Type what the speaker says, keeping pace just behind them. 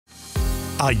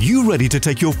Are you ready to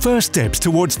take your first steps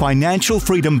towards financial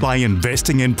freedom by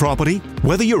investing in property?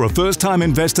 Whether you're a first-time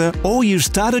investor or you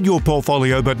started your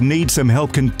portfolio but need some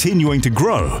help continuing to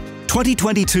grow,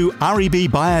 2022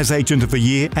 REB Buyers Agent of the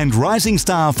Year and Rising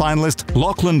Star finalist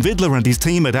Lachlan Vidler and his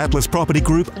team at Atlas Property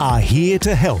Group are here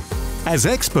to help. As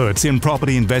experts in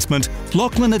property investment,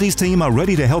 Lachlan and his team are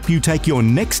ready to help you take your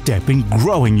next step in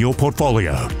growing your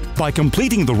portfolio. By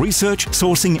completing the research,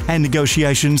 sourcing and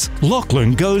negotiations,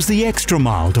 Lachlan goes the extra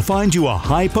mile to find you a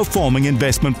high-performing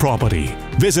investment property.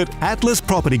 Visit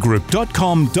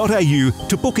atlaspropertygroup.com.au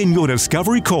to book in your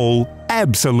discovery call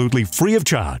absolutely free of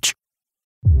charge.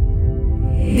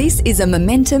 This is a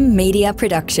Momentum Media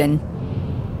production.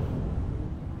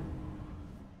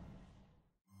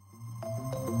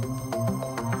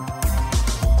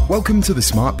 Welcome to the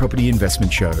Smart Property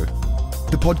Investment Show,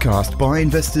 the podcast by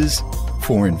investors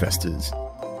for investors.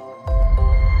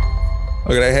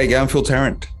 Okay, how you going? Phil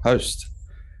Tarrant, host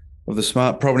of the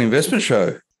Smart Property Investment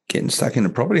Show. Getting stuck into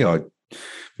property. I've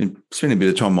been spending a bit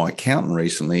of time with my accountant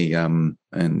recently, and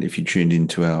if you tuned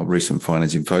into our recent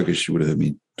Finance in Focus, you would have heard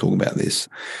me talking about this.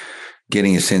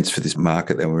 Getting a sense for this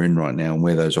market that we're in right now and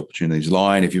where those opportunities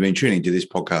lie. And if you've been tuning to this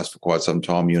podcast for quite some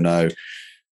time, you'll know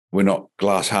we're not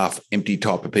glass half empty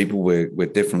type of people. We're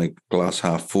definitely glass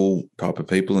half full type of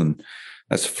people. And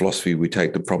that's the philosophy we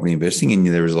take to property investing. And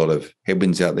there is a lot of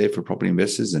headwinds out there for property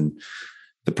investors and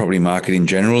the property market in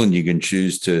general. And you can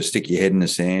choose to stick your head in the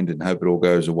sand and hope it all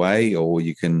goes away, or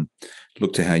you can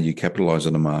look to how you capitalize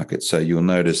on the market. So you'll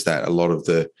notice that a lot of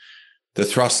the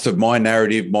thrust of my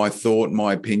narrative, my thought,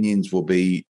 my opinions will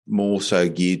be more so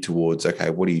geared towards, okay,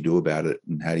 what do you do about it?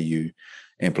 And how do you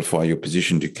amplify your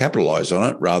position to capitalize on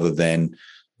it, rather than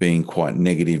being quite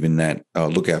negative in that, oh,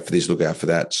 look out for this, look out for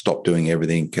that, stop doing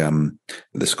everything,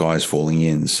 the sky's falling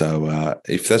in. So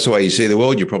if that's the way you see the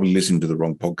world, you're probably listening to the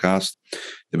wrong podcast.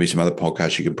 There'll be some other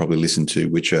podcasts you can probably listen to,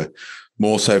 which are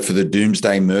more so for the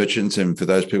doomsday merchants and for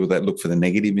those people that look for the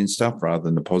negative in stuff rather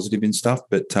than the positive in stuff.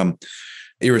 But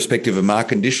irrespective of market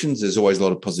conditions, there's always a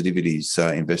lot of positivities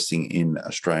investing in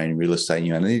Australian real estate.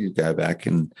 You only need to go back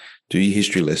and do your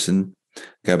history lesson.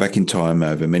 Go back in time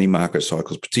over many market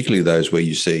cycles, particularly those where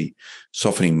you see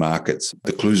softening markets.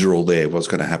 The clues are all there. What's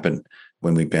going to happen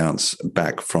when we bounce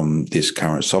back from this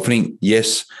current softening?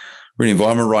 Yes, we're in an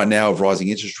environment right now of rising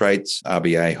interest rates.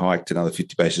 RBA hiked another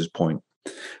 50 basis points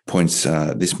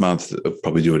this month. They'll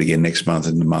probably do it again next month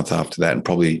and the month after that, and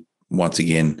probably once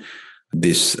again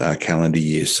this calendar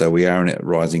year. So we are in a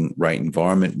rising rate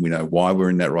environment. We know why we're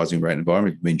in that rising rate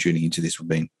environment. If you've been tuning into this, we've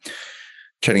been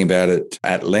chatting about it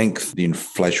at length, the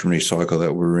inflationary cycle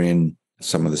that we're in,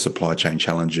 some of the supply chain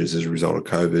challenges as a result of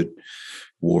COVID,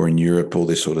 war in Europe, all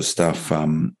this sort of stuff.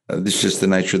 This is just the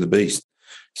nature of the beast.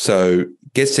 So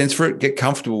get sense for it, get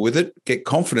comfortable with it, get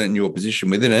confident in your position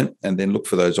within it, and then look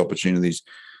for those opportunities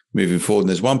moving forward. And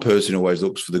there's one person who always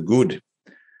looks for the good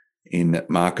in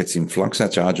markets in flux.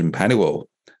 That's Arjun Paniwal,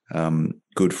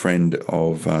 good friend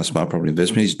of Smart Property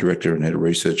Investment. He's director and head of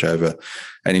research over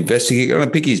at Investigate. I'm going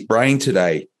to pick his brain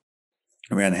today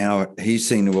around how he's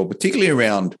seen the world, particularly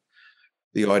around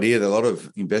the idea that a lot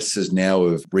of investors now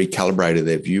have recalibrated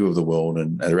their view of the world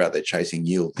and are out there chasing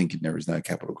yield, thinking there is no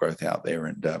capital growth out there.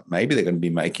 And maybe they're going to be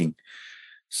making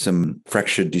some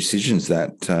fractured decisions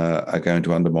that are going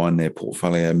to undermine their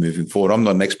portfolio moving forward. I'm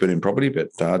not an expert in property, but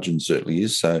Arjun certainly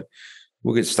is. So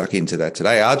we'll get stuck into that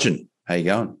today. Arjun, how you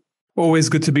going? Always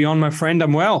good to be on, my friend.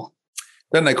 I'm well.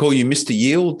 Don't they call you Mr.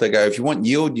 Yield? They go, if you want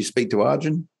yield, you speak to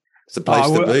Arjun. It's the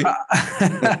place to be.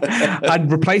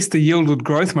 I'd replace the yield with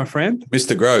growth, my friend.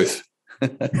 Mr. Growth.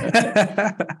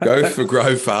 Go for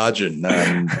growth, Arjun.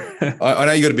 I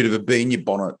know you got a bit of a bee in your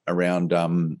bonnet around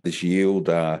this yield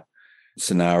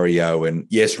scenario. And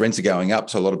yes, rents are going up.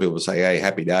 So a lot of people say, hey,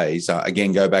 happy days.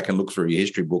 Again, go back and look through your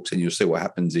history books and you'll see what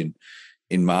happens in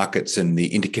markets and the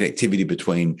interconnectivity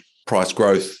between price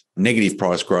growth, negative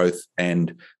price growth,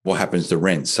 and what happens to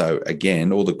rent. So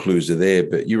again, all the clues are there.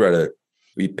 But you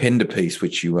penned a piece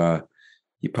which you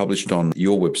published on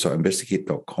your website,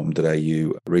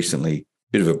 investigate.com.au recently,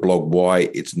 bit of a blog, why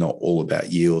it's not all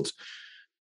about yields.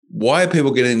 Why are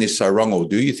people getting this so wrong, or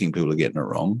do you think people are getting it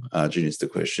wrong? Arjun, is the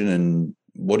question. And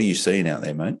what are you seeing out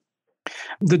there, mate?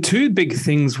 The two big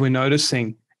things we're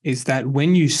noticing is that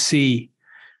when you see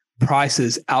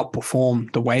prices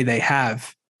outperform the way they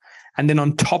have, and then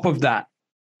on top of that,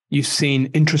 you've seen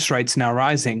interest rates now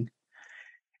rising,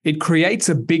 it creates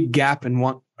a big gap in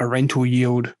what a rental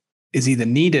yield is either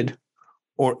needed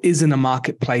or is in a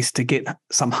marketplace to get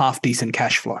some half-decent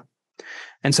cash flow.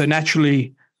 And so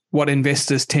naturally, what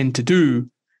investors tend to do,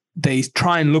 they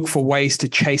try and look for ways to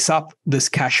chase up this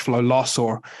cash flow loss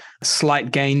or a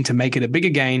slight gain to make it a bigger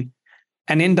gain.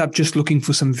 and end up just looking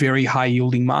for some very high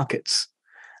yielding markets.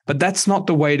 But that's not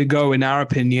the way to go, in our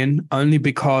opinion, only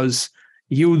because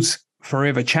yields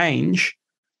forever change,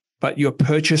 but your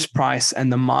purchase price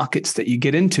and the markets that you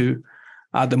get into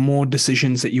are the more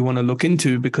decisions that you want to look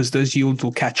into, because those yields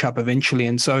will catch up eventually.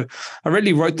 And so I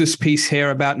really wrote this piece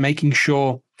here about making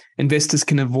sure investors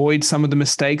can avoid some of the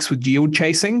mistakes with yield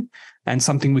chasing, and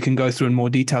something we can go through in more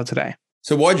detail today.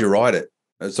 So why'd you write it?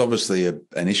 It's obviously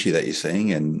an issue that you're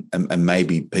seeing, and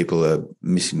maybe people are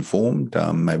misinformed.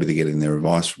 Maybe they're getting their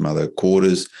advice from other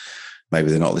quarters. Maybe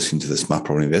they're not listening to the Smart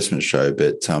Property Investment Show,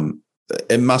 but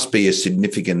it must be a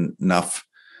significant enough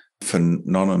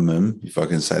phenomenon, if I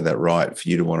can say that right, for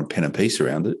you to want to pen a piece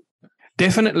around it.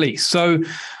 Definitely. So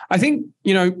I think,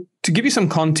 to give you some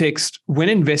context, when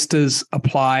investors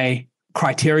apply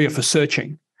criteria for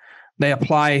searching, they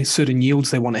apply certain yields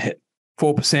they want to hit,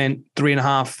 4%, 3.5%,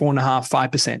 4.5%,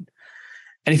 5%. And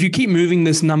if you keep moving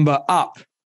this number up,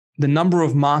 the number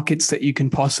of markets that you can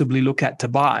possibly look at to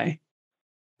buy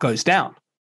goes down,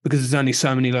 because there's only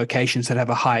so many locations that have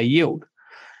a higher yield.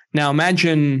 Now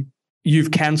imagine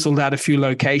you've canceled out a few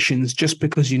locations just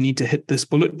because you need to hit this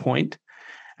bullet point,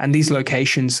 and these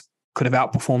locations could have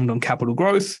outperformed on capital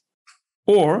growth,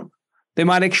 or they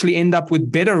might actually end up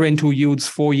with better rental yields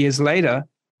 4 years later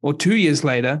or 2 years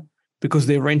later because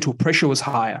their rental pressure was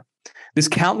higher. There's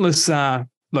countless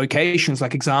locations.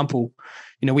 Like example,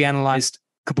 we analyzed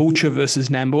Caboolture versus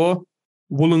Nambour,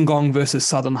 Wollongong versus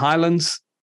Southern Highlands,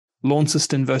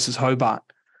 Launceston versus Hobart.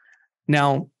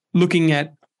 Now, looking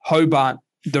at Hobart,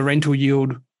 the rental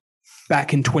yield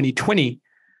back in 2020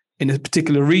 in a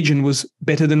particular region was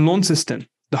better than Launceston,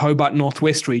 the Hobart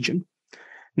Northwest region.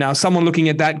 Now, someone looking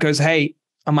at that goes, hey,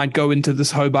 I might go into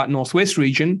this Hobart Northwest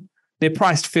region. They're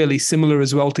priced fairly similar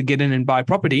as well to get in and buy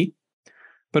property.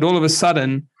 But all of a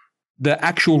sudden, the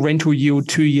actual rental yield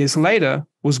 2 years later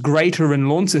was greater in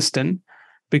Launceston,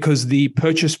 because the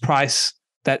purchase price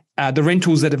that the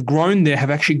rentals that have grown there have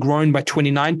actually grown by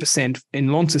 29% in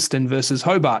Launceston versus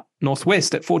Hobart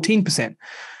Northwest at 14%.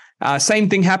 Same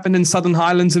thing happened in Southern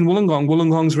Highlands and Wollongong.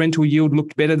 Wollongong's rental yield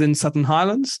looked better than Southern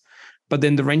Highlands, but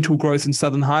then the rental growth in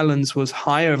Southern Highlands was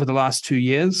higher over the last 2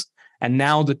 years. And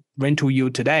now the rental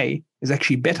yield today is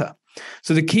actually better.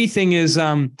 So the key thing is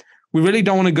we really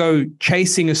don't want to go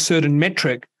chasing a certain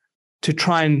metric to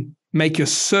try and make your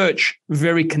search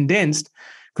very condensed,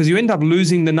 because you end up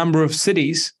losing the number of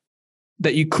cities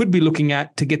that you could be looking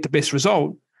at to get the best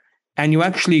result. And you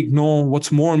actually ignore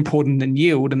what's more important than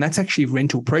yield, and that's actually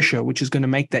rental pressure, which is going to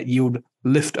make that yield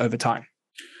lift over time.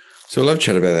 So I'll have a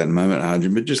chat about that in a moment,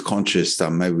 Arjun, but just conscious,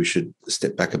 maybe we should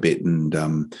step back a bit,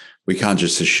 and we can't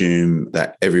just assume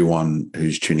that everyone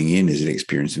who's tuning in is an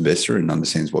experienced investor and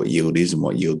understands what yield is and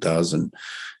what yield does and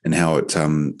how it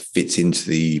fits into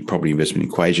the property investment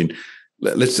equation.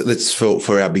 Let's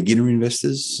for our beginner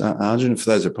investors, Arjun,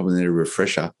 for those that probably need a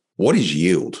refresher, what is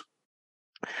yield?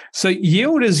 So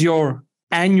yield is your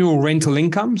annual rental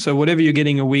income. So whatever you're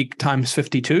getting a week times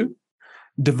 52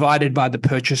 divided by the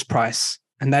purchase price,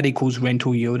 and that equals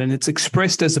rental yield. And it's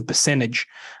expressed as a percentage.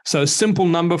 So a simple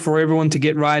number for everyone to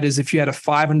get right is if you had a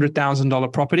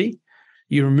 $500,000 property,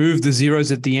 you remove the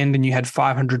zeros at the end and you had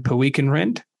 $500 per week in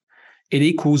rent, it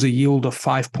equals a yield of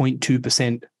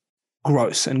 5.2%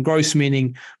 gross. And gross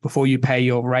meaning before you pay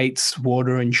your rates,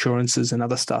 water, insurances, and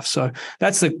other stuff. So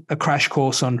that's a crash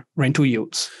course on rental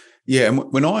yields. Yeah.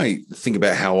 And when I think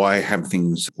about how I have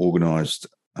things organized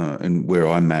and where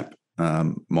I map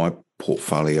my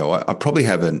portfolio, I probably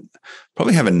have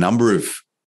a number of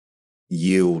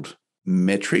yield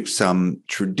metrics.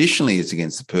 Traditionally, it's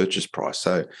against the purchase price.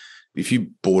 So if you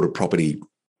bought a property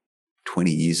 20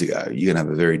 years ago, you're going to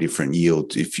have a very different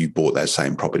yield if you bought that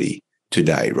same property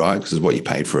today, right? Because it's what you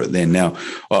paid for it then. Now,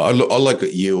 I look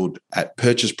at yield at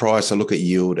purchase price. I look at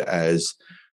yield as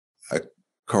a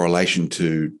correlation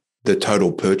to the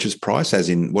total purchase price, as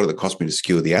in what did it cost me to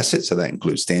secure the asset? So that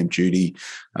includes stamp duty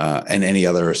and any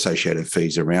other associated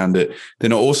fees around it.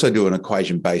 Then I also do an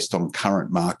equation based on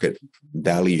current market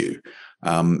value.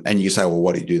 And you say, well,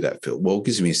 why do you do that, Phil? Well, it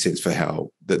gives me a sense for how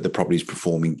the property is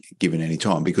performing given any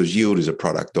time, because yield is a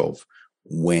product of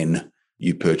when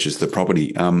you purchase the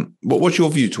property. What's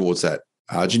your view towards that,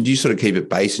 Arjun? Do you sort of keep it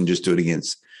base and just do it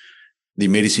against the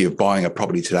immediacy of buying a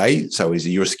property today? So is it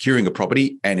you're securing a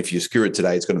property, and if you secure it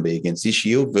today, it's going to be against this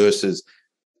yield, versus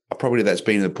a property that's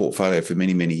been in the portfolio for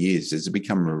many, many years? Does it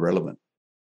become irrelevant?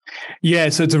 Yeah,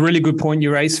 so it's a really good point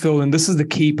you raised, Phil, and this is the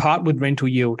key part with rental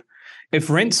yield. If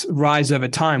rents rise over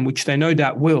time, which they no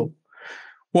doubt will,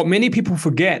 what many people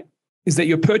forget is that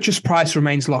your purchase price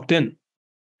remains locked in.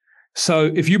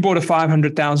 So if you bought a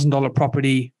 $500,000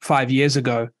 property 5 years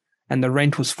ago and the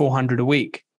rent was $400 a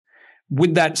week,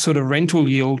 with that sort of rental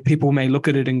yield, people may look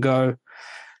at it and go,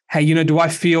 hey, do I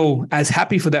feel as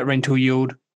happy for that rental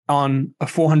yield on a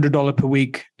 $400 per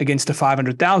week against a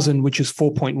 $500,000, which is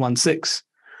 4.16?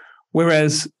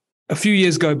 Whereas a few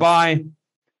years go by,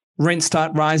 rents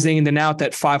start rising, and they're now at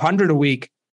that $500 a week,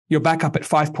 you're back up at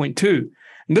 5.2.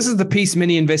 And this is the piece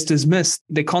many investors miss.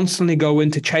 They constantly go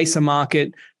in to chase a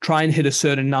market, try and hit a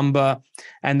certain number,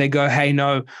 and they go, hey,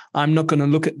 no, I'm not going to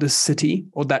look at this city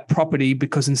or that property,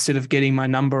 because instead of getting my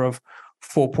number of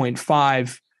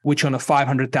 4.5, which on a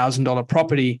 $500,000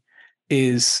 property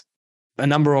is a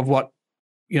number of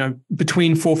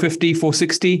between 450,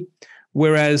 460,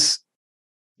 whereas,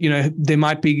 they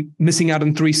might be missing out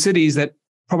on 3 cities that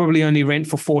probably only rent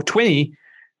for 420.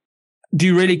 Do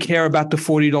you really care about the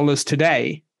 $40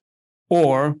 today,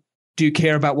 or do you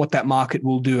care about what that market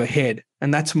will do ahead?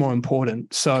 And that's more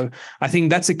important. So I think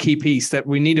that's a key piece, that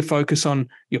we need to focus on.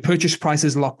 Your purchase price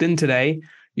is locked in today,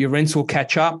 your rents will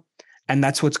catch up, and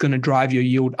that's what's going to drive your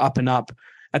yield up and up.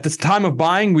 At the time of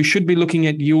buying, we should be looking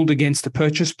at yield against the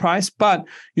purchase price, but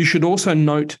you should also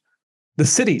note the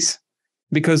cities,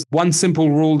 because one simple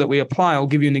rule that we apply, I'll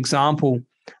give you an example,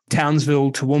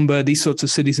 Townsville, Toowoomba, these sorts of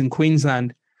cities in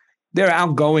Queensland, their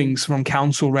outgoings from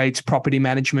council rates, property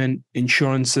management,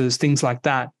 insurances, things like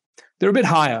that, they're a bit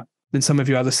higher than some of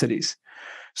your other cities.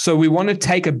 So we want to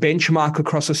take a benchmark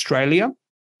across Australia,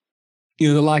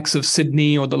 the likes of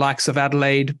Sydney or the likes of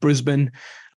Adelaide, Brisbane,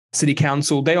 City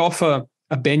Council, they offer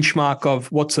a benchmark of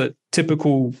what's a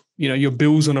typical, your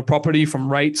bills on a property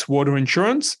from rates, water,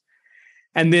 insurance,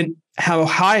 and then how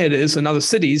high it is in other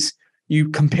cities. You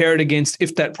compare it against,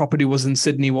 if that property was in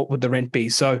Sydney, what would the rent be?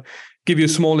 So give you a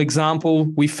small example.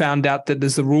 We found out that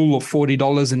there's the rule of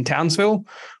 $40 in Townsville,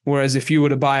 whereas if you were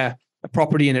to buy a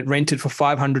property and it rented for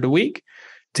 $500 a week,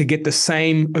 to get the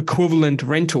same equivalent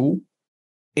rental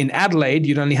in Adelaide,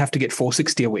 you'd only have to get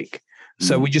 $460 a week.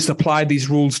 So we just applied these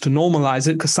rules to normalize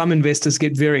it, because some investors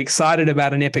get very excited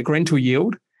about an epic rental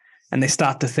yield and they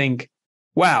start to think,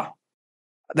 wow,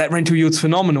 that rental yield's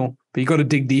phenomenal, but you've got to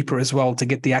dig deeper as well to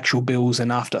get the actual bills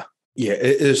and after. Yeah,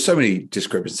 there's so many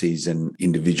discrepancies and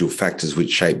individual factors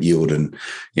which shape yield. And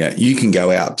you can go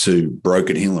out to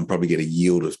Broken Hill and probably get a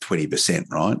yield of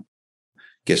 20%, right?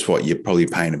 Guess what? You're probably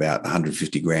paying about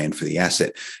 150 grand for the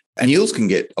asset. And yields can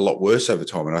get a lot worse over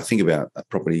time. And I think about a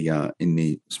property in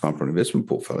the Smart Property Investment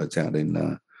portfolio. It's out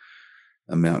in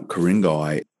Mount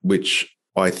Ku-ring-gai, which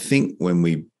I think when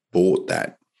we bought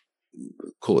that,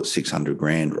 call it 600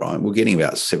 grand, right? We're getting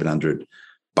about $700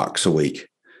 a week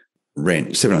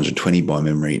rent, 720 by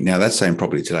memory. Now that same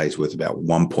property today is worth about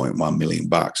 1.1 million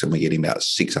bucks, and we're getting about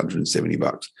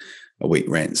 $670 a week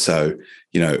rent. So,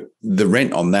 the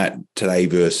rent on that today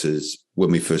versus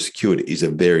when we first secured it is a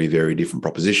very, very different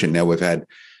proposition. Now we've had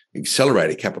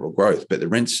accelerated capital growth, but the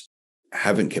rents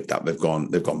haven't kept up. They've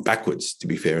gone backwards, to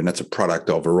be fair. And that's a product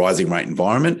of a rising rate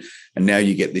environment. And now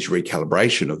you get this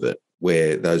recalibration of it,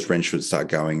 where those rents should start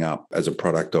going up as a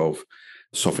product of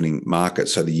softening market.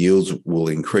 So the yields will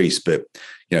increase. But,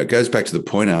 it goes back to the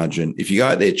point, Arjun, if you go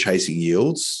out there chasing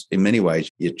yields, in many ways,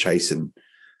 you're chasing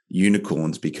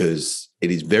unicorns, because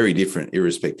it is very different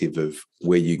irrespective of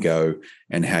where you go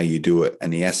and how you do it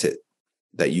and the asset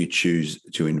that you choose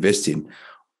to invest in.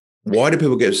 Why do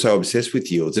people get so obsessed with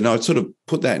yields? And I'd sort of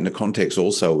put that in the context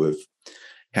also of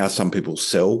how some people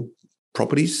sell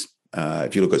properties.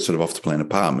 If you look at sort of off-the-plan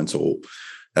apartments or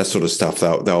that sort of stuff,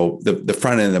 the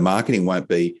front end of the marketing won't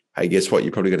be, hey, guess what?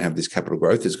 You're probably going to have this capital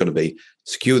growth. It's going to be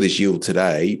secure this yield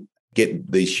today, get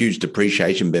these huge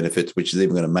depreciation benefits, which is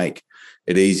even going to make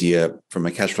it easier from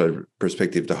a cash flow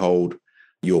perspective to hold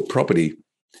your property,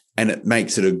 and it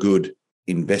makes it a good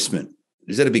investment.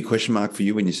 Is that a big question mark for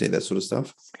you when you see that sort of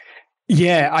stuff?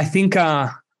 Yeah, I think,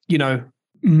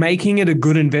 making it a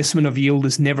good investment of yield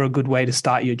is never a good way to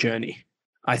start your journey.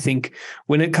 I think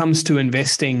when it comes to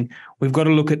investing, we've got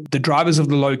to look at the drivers of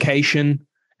the location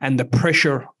and the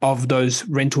pressure of those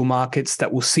rental markets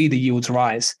that will see the yields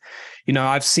rise.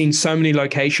 I've seen so many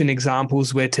location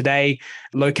examples where today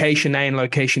location A and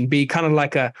location B, kind of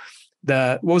like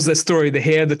what was the story? The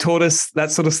hare, the tortoise, that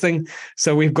sort of thing.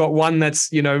 So we've got one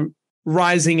that's,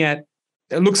 rising at,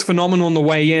 it looks phenomenal on the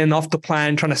way in, off the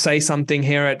plan, trying to say something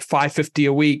here at $550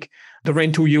 a week. The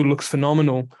rental yield looks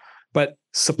phenomenal, but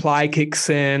supply kicks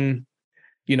in,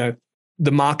 the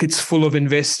market's full of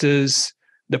investors,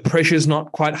 the pressure's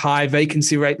not quite high,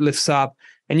 vacancy rate lifts up,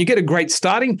 and you get a great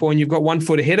starting point. You've got 1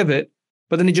 foot ahead of it,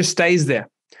 but then it just stays there.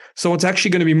 So what's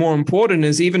actually going to be more important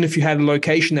is, even if you had a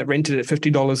location that rented at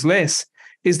 $50 less,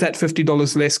 is that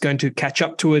 $50 less going to catch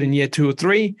up to it in year 2 or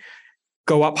 3,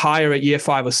 go up higher at year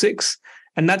 5 or 6?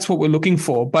 And that's what we're looking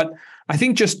for. But I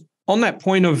think just on that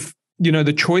point of,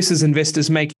 the choices investors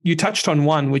make. You touched on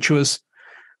one, which was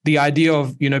the idea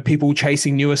of, people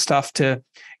chasing newer stuff to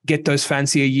get those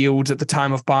fancier yields at the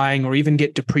time of buying, or even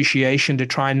get depreciation to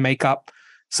try and make up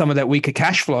some of that weaker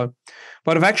cash flow.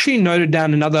 But I've actually noted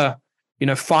down another,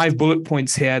 5 bullet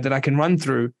points here that I can run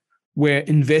through, where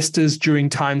investors during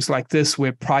times like this,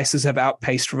 where prices have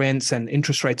outpaced rents and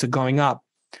interest rates are going up,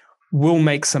 will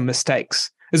make some mistakes.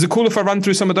 Is it cool if I run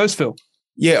through some of those, Phil?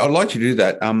 Yeah, I'd like to do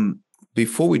that.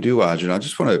 Before we do, Arjun, I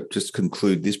just want to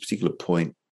conclude this particular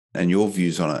point and your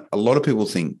views on it. A lot of people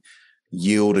think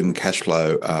yield and cash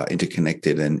flow are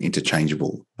interconnected and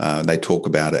interchangeable. They talk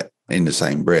about it in the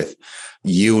same breath.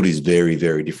 Yield is very,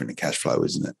 very different to cash flow,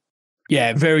 isn't it?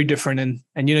 Yeah, very different.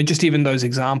 And just even those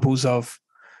examples of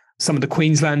some of the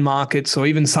Queensland markets, or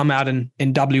even some out in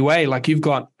WA, like you've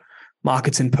got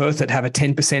markets in Perth that have a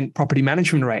 10% property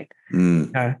management rate.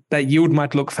 That yield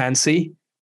might look fancy,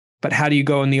 but how do you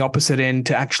go on the opposite end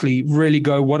to actually really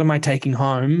go, what am I taking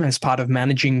home as part of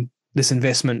managing this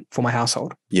investment for my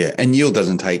household? Yeah. And yield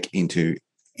doesn't take into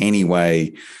any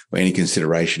way or any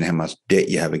consideration how much debt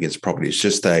you have against property. It's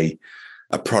just a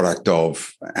product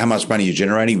of how much money you're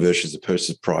generating versus the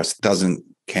purchase price. It doesn't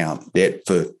count debt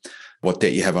for what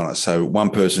debt you have on it. So one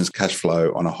person's cash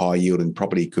flow on a high yielding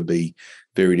property could be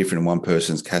very different than one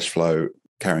person's cash flow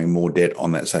carrying more debt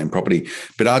on that same property.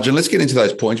 But Arjun, let's get into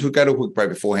those points. We'll go to a quick break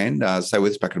beforehand. Stay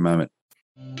with us, back in a moment.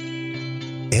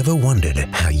 Ever wondered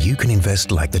how you can invest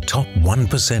like the top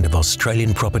 1% of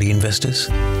Australian property investors?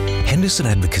 Henderson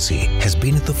Advocacy has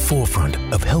been at the forefront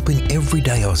of helping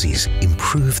everyday Aussies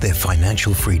improve their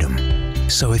financial freedom.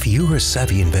 So if you're a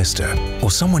savvy investor or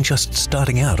someone just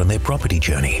starting out on their property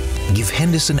journey, give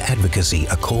Henderson Advocacy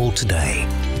a call today.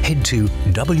 Head to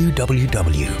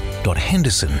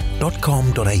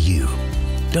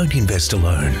www.henderson.com.au. Don't invest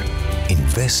alone.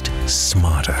 Invest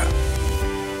smarter.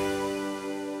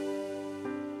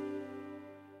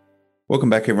 Welcome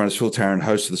back, everyone. It's Phil Tarrant,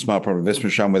 host of the Smart Property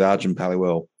Investment Show. I'm with Arjun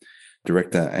Paliwal,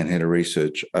 Director and Head of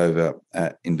Research over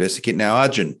at InvestorKit. Now,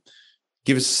 Arjun,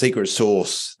 give us a secret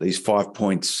sauce, these 5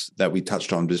 points that we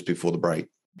touched on just before the break.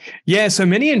 Yeah, so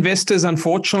many investors,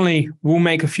 unfortunately, will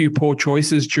make a few poor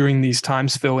choices during these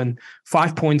times, Phil. And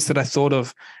 5 points that I thought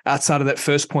of outside of that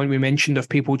first point we mentioned of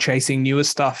people chasing newer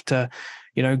stuff to,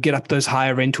 get up those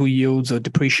higher rental yields or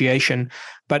depreciation.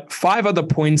 But 5 other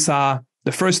points are,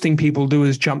 the first thing people do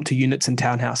is jump to units and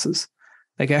townhouses.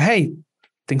 They go, hey,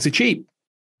 things are cheap.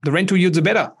 The rental yields are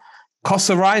better.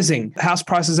 Costs are rising. House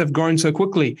prices have grown so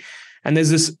quickly. And there's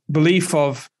this belief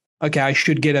of, okay, I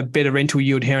should get a better rental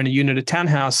yield here in a unit or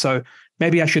townhouse, so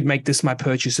maybe I should make this my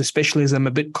purchase, especially as I'm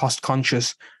a bit cost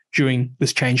conscious during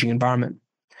this changing environment.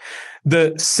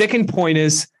 The second point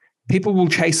is people will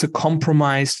chase a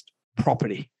compromised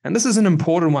property. And this is an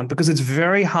important one because it's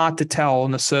very hard to tell on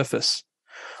the surface.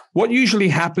 What usually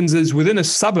happens is within a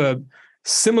suburb,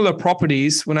 similar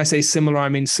properties, when I say similar, I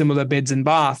mean similar beds and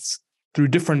baths, through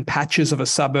different patches of a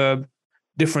suburb,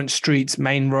 different streets,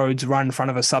 main roads, run in front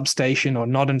of a substation or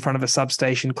not in front of a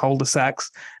substation,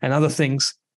 cul-de-sacs, and other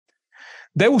things.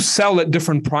 They will sell at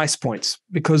different price points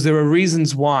because there are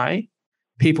reasons why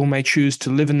people may choose to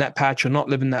live in that patch or not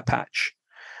live in that patch.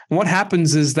 And what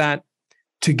happens is that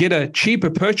to get a cheaper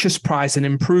purchase price and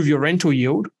improve your rental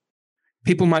yield,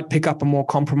 people might pick up a more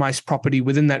compromised property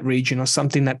within that region or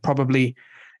something that probably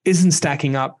isn't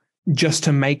stacking up just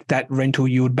to make that rental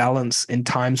yield balance in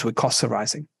times where costs are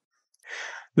rising.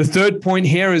 The third point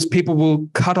here is people will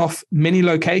cut off many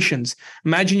locations.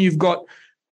 Imagine you've got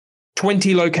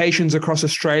 20 locations across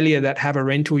Australia that have a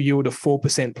rental yield of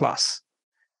 4% plus.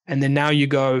 And then now you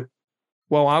go,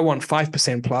 well, I want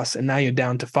 5% plus, and now you're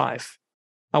down to 5.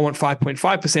 I want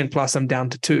 5.5% plus, I'm down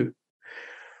to 2.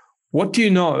 What do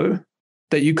you know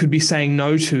that you could be saying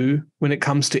no to when it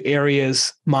comes to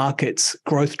areas, markets,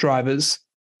 growth drivers,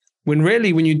 when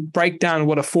really when you break down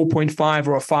what a 4.5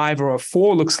 or a 5 or a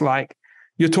 4 looks like,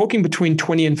 you're talking between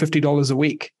 $20 and $50 a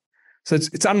week. So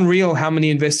it's unreal how many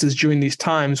investors during these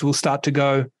times will start to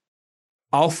go,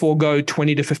 I'll forego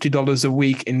 $20 to $50 a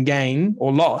week in gain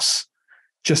or loss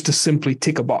just to simply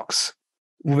tick a box,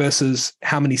 versus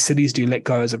how many cities do you let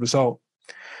go as a result.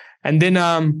 And then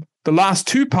the last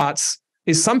 2 parts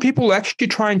is some people actually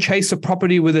try and chase a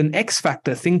property with an X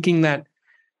factor, thinking that,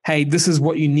 hey, this is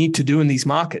what you need to do in these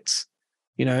markets.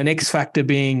 An X factor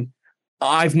being,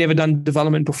 I've never done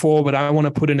development before, but I want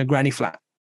to put in a granny flat.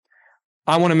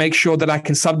 I want to make sure that I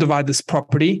can subdivide this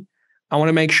property. I want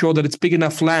to make sure that it's big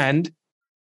enough land.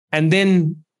 And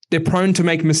then they're prone to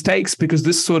make mistakes because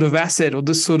this sort of asset or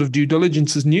this sort of due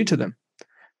diligence is new to them,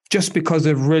 just because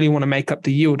they really want to make up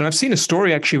the yield. And I've seen a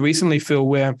story actually recently, Phil,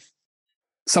 where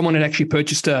Someone had actually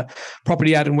purchased a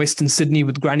property out in Western Sydney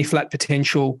with granny flat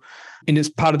potential in as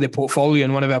part of their portfolio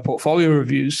in one of our portfolio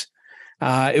reviews.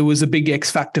 It was a big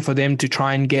X factor for them to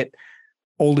try and get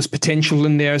all this potential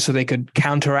in there so they could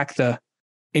counteract the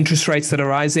interest rates that are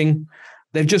rising.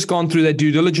 They've just gone through their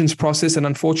due diligence process, and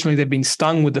unfortunately they've been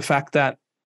stung with the fact that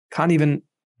can't even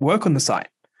work on the site.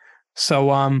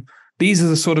 So these are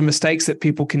the sort of mistakes that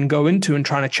people can go into in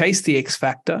trying to chase the X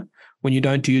factor when you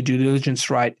don't do your due diligence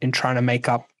right in trying to make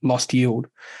up lost yield.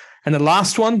 And the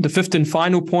last one, the fifth and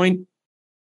final point,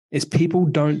 is people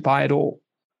don't buy at all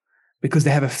because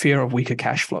they have a fear of weaker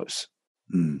cash flows.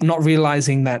 Not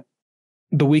realizing that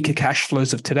the weaker cash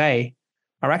flows of today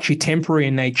are actually temporary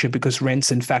in nature because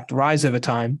rents in fact rise over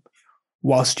time,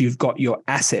 whilst you've got your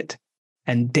asset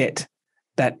and debt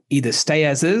that either stay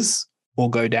as is or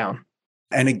go down.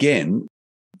 And again,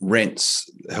 rents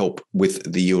help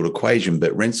with the yield equation,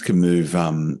 but rents can move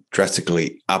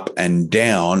drastically up and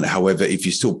down. However, if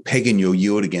you're still pegging your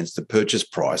yield against the purchase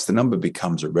price, the number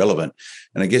becomes irrelevant.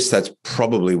 And I guess that's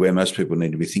probably where most people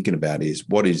need to be thinking about is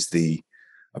what is the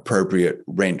appropriate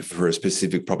rent for a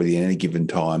specific property at any given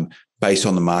time based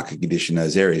on the market condition in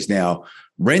those areas. Now,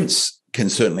 rents can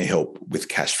certainly help with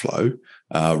cash flow.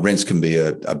 Rents can be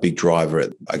a big driver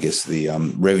at, I guess, the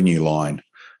revenue line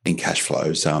in cash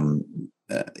flows.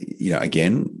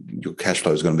 Again, your cash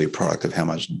flow is going to be a product of how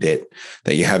much debt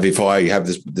that you have. If I have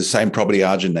the same property,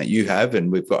 Arjun, that you have, and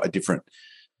we've got a different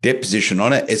debt position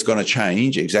on it, it's going to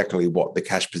change exactly what the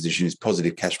cash position is,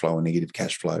 positive cash flow and negative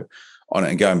cash flow on it.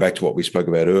 And going back to what we spoke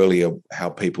about earlier, how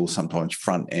people sometimes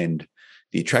front end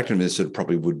the attractiveness of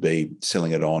property would be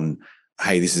selling it on,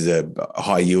 hey, this is a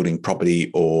high yielding property,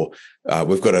 or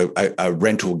we've got a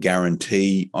rental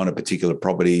guarantee on a particular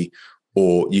property,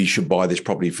 or you should buy this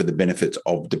property for the benefits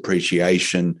of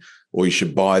depreciation, or you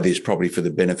should buy this property for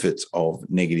the benefits of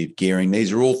negative gearing.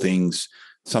 These are all things,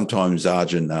 sometimes,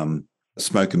 Arjun,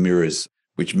 smoke and mirrors,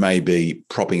 which may be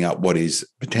propping up what is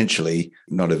potentially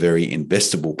not a very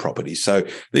investable property. So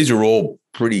these are all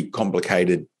pretty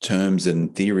complicated terms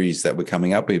and theories that we're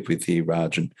coming up with here,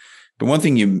 Arjun. But one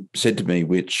thing you said to me,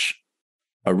 which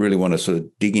I really want to sort of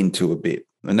dig into a bit,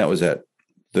 and that was that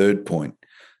third point,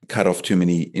 cut off too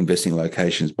many investing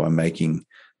locations by making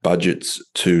budgets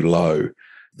too low.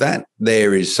 That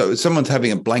there is, so someone's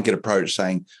having a blanket approach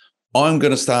saying, I'm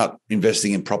going to start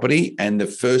investing in property, and the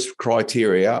first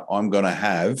criteria I'm going to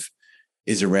have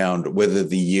is around whether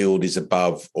the yield is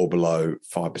above or below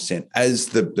 5% as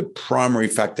the primary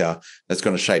factor that's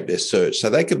going to shape their search. So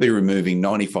they could be removing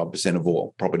 95% of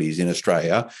all properties in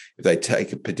Australia if they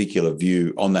take a particular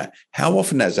view on that. How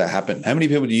often does that happen? How many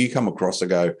people do you come across that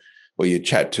go, or you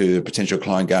chat to a potential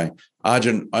client going,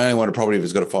 Arjun, I only want a property if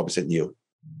it's got a 5% yield.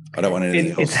 I don't want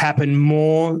anything else. It's happened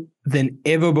more than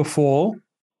ever before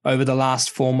over the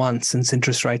last 4 months since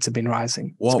interest rates have been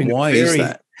rising. Why is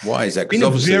that? Why is that? It's been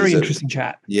a very interesting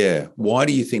chat. Yeah. Why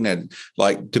do you think that?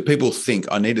 Like, do people think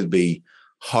I need to be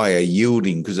higher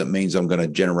yielding because it means I'm going to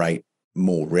generate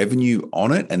more revenue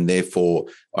on it and therefore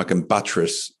I can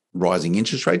buttress rising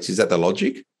interest rates? Is that the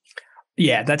logic?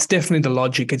 Yeah, that's definitely the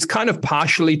logic. It's kind of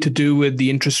partially to do with the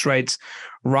interest rates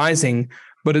rising,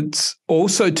 but it's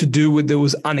also to do with there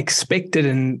was unexpected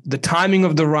and the timing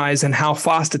of the rise and how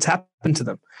fast it's happened to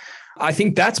them. I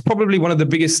think that's probably one of the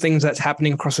biggest things that's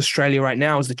happening across Australia right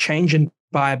now is the change in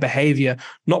buyer behavior,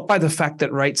 not by the fact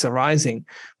that rates are rising,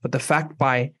 but the fact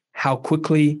by how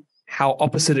quickly, how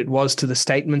opposite it was to the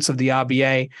statements of the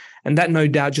RBA. And that no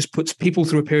doubt just puts people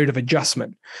through a period of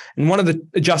adjustment. And one of the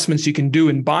adjustments you can do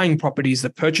in buying property is the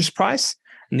purchase price.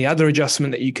 And the other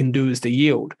adjustment that you can do is the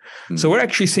yield. So we're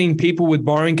actually seeing people with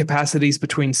borrowing capacities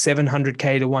between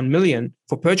 700K to 1 million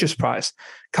for purchase price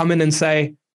come in and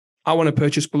say, I want to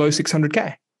purchase below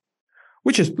 600K,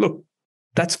 which is, look,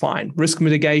 that's fine. Risk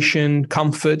mitigation,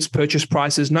 comforts, purchase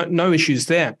prices, no issues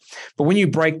there. But when you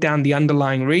break down the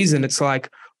underlying reason, it's like,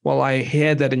 well, I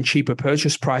hear that in cheaper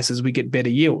purchase prices, we get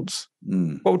better yields.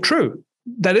 Well, true.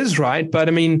 That is right. But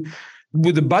I mean,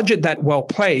 with a budget that well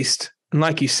placed, and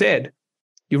like you said,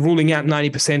 you're ruling out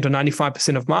 90% or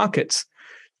 95% of markets.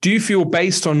 Do you feel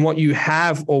based on what you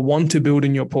have or want to build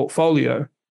in your portfolio,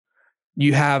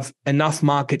 you have enough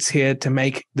markets here to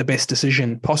make the best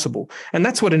decision possible? And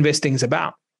that's what investing is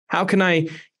about. How can I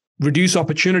reduce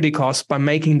opportunity costs by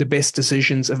making the best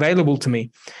decisions available to me?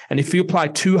 And if you apply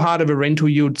too hard of a rental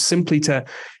yield simply to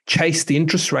chase the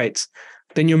interest rates,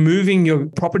 then you're moving your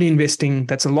property investing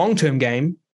that's a long-term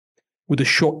game with a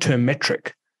short-term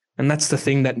metric. And that's the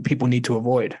thing that people need to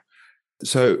avoid.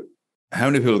 So how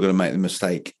many people are going to make the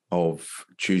mistake of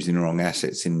choosing the wrong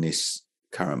assets in this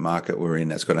current market we're in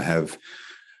that's going to have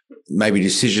maybe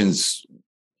decisions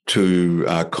to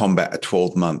combat a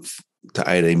 12-month to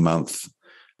 18-month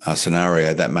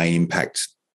scenario that may impact,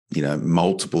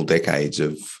 multiple decades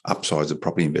of upsides of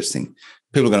property investing.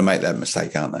 People are going to make that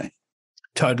mistake, aren't they?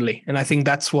 Totally. And I think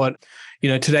that's what,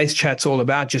 today's chat's all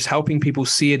about, just helping people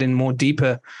see it in more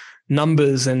deeper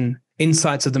numbers and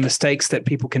insights of the mistakes that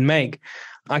people can make.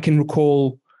 I can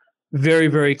recall very,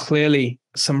 very clearly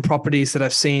some properties that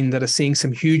I've seen that are seeing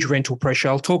some huge rental pressure.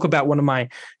 I'll talk about one of my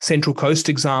Central Coast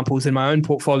examples in my own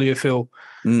portfolio, Phil.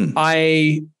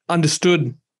 I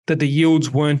understood that the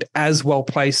yields weren't as well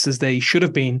placed as they should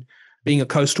have been, being a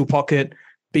coastal pocket,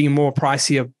 being a more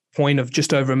pricier point of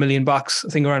just over $1 million, I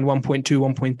think around 1.2,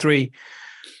 1.3.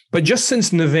 But just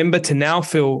since November to now,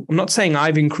 Phil, I'm not saying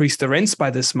I've increased the rents by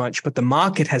this much, but the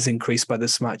market has increased by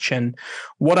this much. And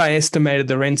what I estimated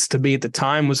the rents to be at the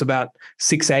time was about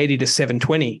 $680 to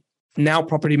 $720. Now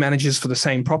property managers for the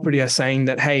same property are saying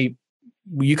that, hey,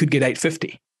 you could get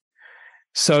 $850.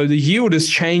 So the yield is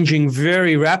changing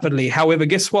very rapidly. However,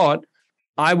 guess what?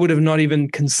 I would have not even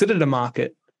considered a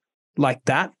market like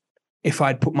that if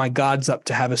I'd put my guards up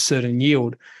to have a certain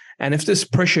yield. And if this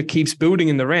pressure keeps building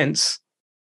in the rents,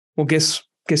 well, guess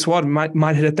what?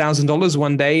 Might hit $1,000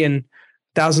 one day, and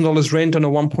 $1,000 rent on a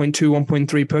 1.2,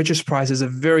 1.3 purchase price is a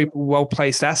very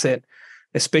well-placed asset,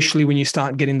 especially when you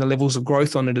start getting the levels of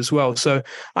growth on it as well. So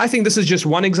I think this is just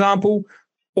one example.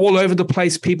 All over the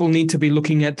place, people need to be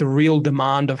looking at the real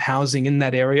demand of housing in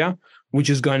that area, which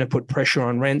is going to put pressure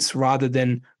on rents rather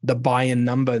than the buy-in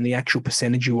number and the actual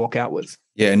percentage you walk out with.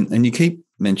 Yeah, and you keep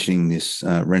mentioning this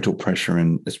rental pressure,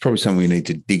 and it's probably something we need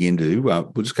to dig into.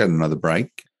 We'll just go to another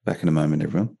break. Back in a moment,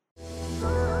 everyone.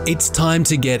 It's time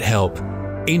to get help.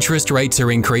 Interest rates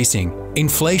are increasing.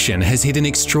 Inflation has hit an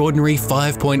extraordinary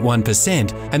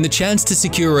 5.1%, and the chance to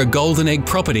secure a golden egg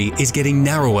property is getting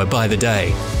narrower by the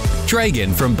day.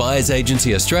 Dragan from Buyers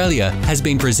Agency Australia has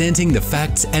been presenting the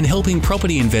facts and helping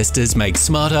property investors make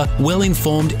smarter,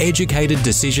 well-informed, educated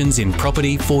decisions in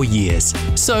property for years.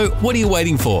 So what are you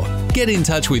waiting for? Get in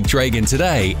touch with Dragan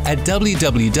today at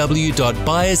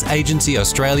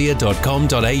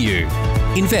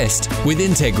www.buyersagencyaustralia.com.au. Invest with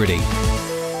integrity.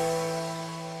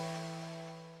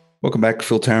 Welcome back.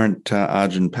 Phil Tarrant,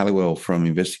 Arjun Paliwal from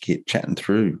InvestorKit chatting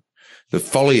through the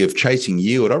folly of chasing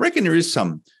yield. I reckon there is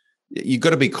some. You've got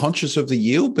to be conscious of the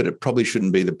yield, but it probably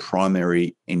shouldn't be the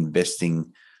primary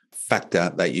investing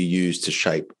factor that you use to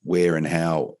shape where and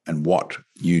how and what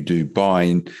you do buy.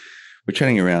 And we're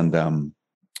chatting around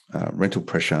rental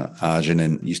pressure, Arjun,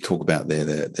 and you talk about there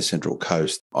the Central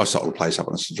Coast. I sold a place up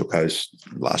on the Central Coast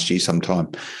last year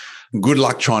sometime. Good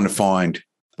luck trying to find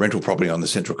rental property on the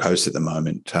Central Coast at the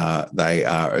moment. They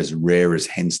are as rare as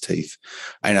hen's teeth.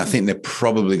 And I think they're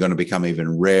probably going to become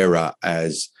even rarer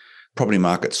as property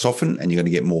markets soften and you're going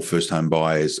to get more first-home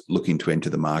buyers looking to enter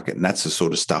the market. And that's the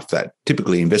sort of stuff that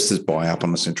typically investors buy up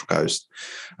on the Central Coast,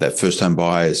 that first-home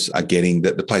buyers are getting.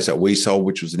 That the place that we sold,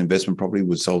 which was an investment property,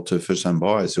 was sold to first-home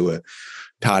buyers who are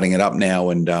tarting it up now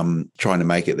and trying to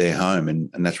make it their home. And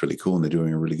that's really cool, and they're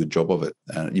doing a really good job of it.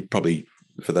 You probably,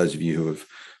 for those of you who have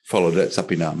followed it, it's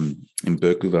up in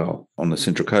Berkeleyville on the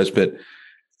Central Coast. But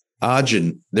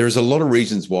Arjun, there is a lot of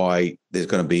reasons why there's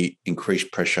going to be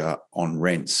increased pressure on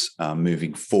rents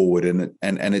moving forward, and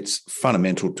it's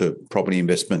fundamental to property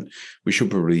investment. We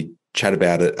should probably chat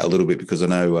about it a little bit because I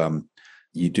know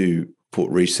you do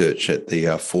put research at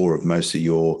the fore of most of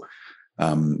your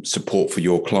support for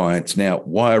your clients. Now,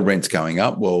 why are rents going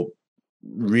up? Well,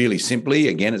 really simply,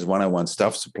 again, it's 101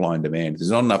 stuff, supply and demand. If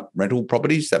there's not enough rental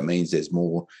properties, that means there's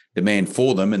more demand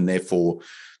for them, and therefore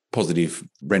positive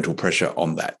rental pressure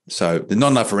on that. So there's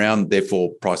not enough around,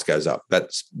 therefore price goes up.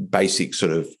 That's basic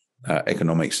sort of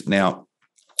economics. Now,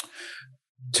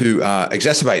 to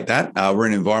exacerbate that, we're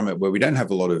in an environment where we don't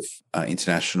have a lot of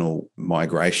international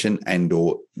migration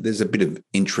or there's a bit of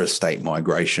intrastate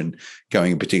migration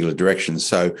going in particular directions.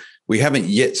 So we haven't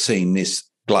yet seen this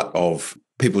glut of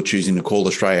people choosing to call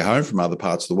Australia home from other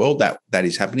parts of the world. That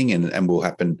is happening and will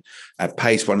happen at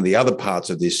pace. One of the other parts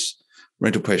of this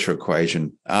rental pressure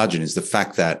equation, Arjun, is the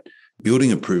fact that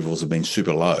building approvals have been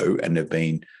super low and have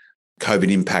been COVID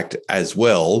impact as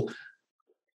well.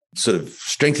 Sort of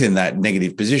strengthening that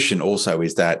negative position also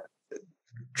is that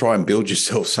try and build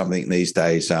yourself something these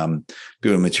days.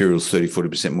 Building materials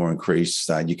 30-40% more increase.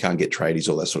 You can't get tradies,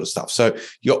 all that sort of stuff. So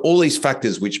you got all these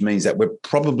factors, which means that we're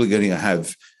probably going to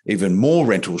have even more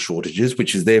rental shortages,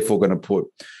 which is therefore going to put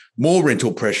more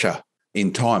rental pressure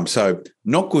in time. So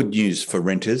not good news for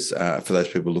renters, for those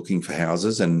people looking for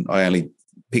houses. And I only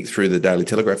picked through the Daily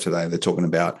Telegraph today. They're talking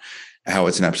about how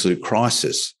it's an absolute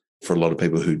crisis for a lot of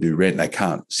people who do rent. They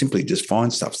can't simply just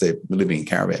find stuff. They're living in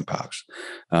caravan parks.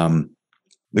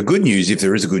 The good news, if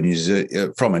there is a good news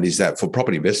from it, is that for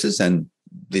property investors, and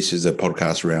this is a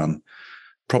podcast around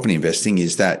property investing,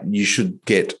 is that you should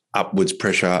get upwards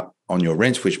pressure on your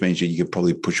rents, which means you could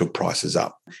probably push your prices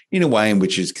up in a way in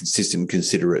which is consistent and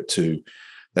considerate to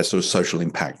that sort of social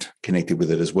impact connected with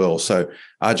it as well. So,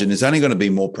 Arjun, there's only going to be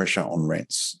more pressure on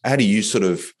rents. How do you sort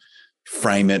of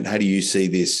frame it? How do you see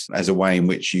this as a way in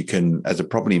which you can, as a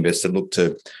property investor, look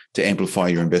to amplify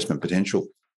your investment potential?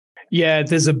 Yeah,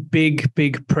 there's a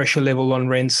big pressure level on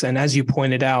rents. And as you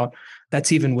pointed out,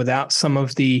 that's even without some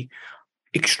of the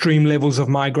extreme levels of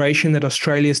migration that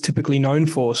Australia is typically known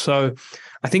for. So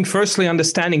I think firstly,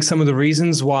 understanding some of the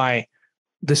reasons why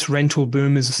this rental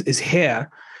boom is here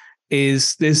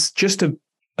is there's just a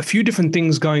few different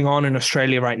things going on in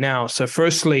Australia right now. So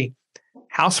firstly,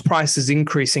 house prices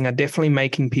increasing are definitely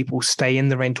making people stay in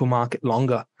the rental market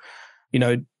longer.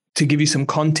 To give you some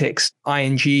context,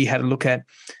 ING had a look at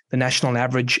the national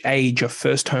average age of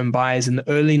first home buyers in the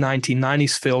early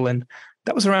 1990s, Phil, and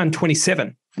that was around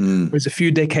 27. Whereas a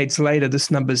few decades later, this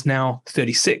number is now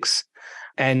 36.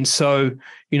 And so,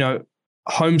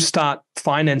 Homestart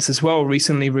Finance as well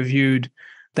recently reviewed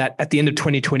that at the end of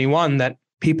 2021, that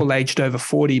people aged over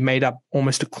 40 made up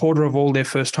almost a quarter of all their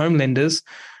first home lenders,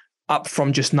 up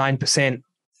from just 9%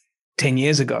 10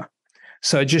 years ago.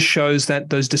 So it just shows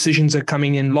that those decisions are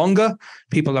coming in longer.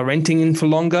 People are renting in for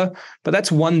longer, but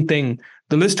that's one thing.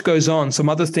 The list goes on. Some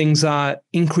other things are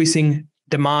increasing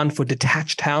demand for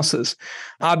detached houses.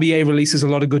 RBA releases a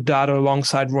lot of good data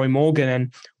alongside Roy Morgan.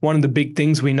 And one of the big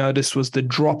things we noticed was the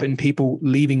drop in people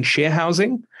leaving share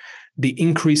housing, the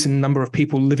increase in number of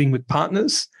people living with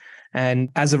partners. And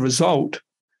as a result,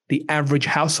 the average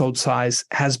household size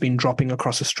has been dropping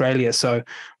across Australia. So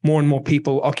more and more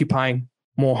people occupying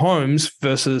more homes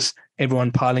versus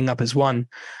everyone piling up as one.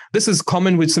 This is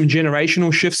common with some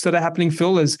generational shifts that are happening,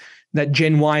 Phil, as that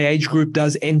Gen Y age group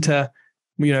does enter,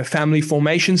 family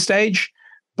formation stage.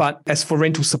 But as for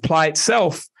rental supply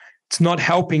itself, it's not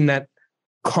helping that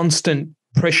constant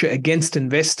pressure against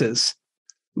investors,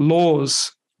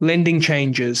 laws, lending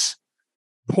changes,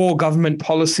 poor government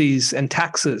policies and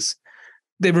taxes.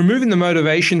 They're removing the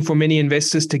motivation for many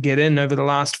investors to get in over the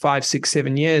last 5, 6,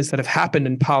 7 years that have happened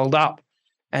and piled up.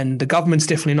 And the government's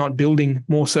definitely not building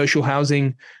more social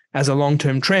housing as a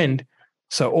long-term trend.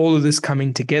 So all of this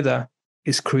coming together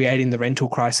is creating the rental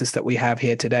crisis that we have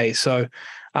here today. So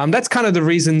that's kind of the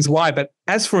reasons why. But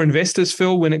as for investors,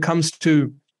 Phil, when it comes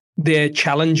to their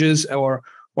challenges or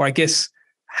I guess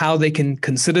how they can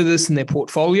consider this in their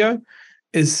portfolio,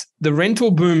 is the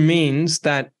rental boom means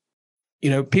that,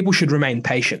 people should remain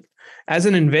patient. As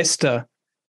an investor,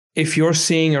 if you're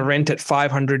seeing a rent at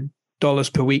 $500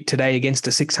 per week today against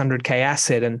a $600K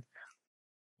asset, and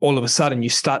all of a sudden you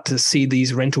start to see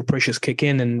these rental pressures kick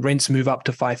in and rents move up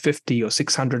to $550 or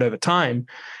 $600 over time,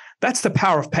 that's the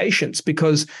power of patience.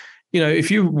 Because, if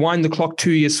you wind the clock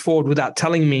 2 years forward without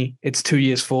telling me it's 2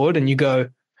 years forward and you go,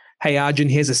 hey, Arjun,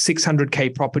 here's a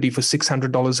 $600K property for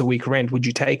 $600 a week rent, would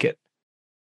you take it?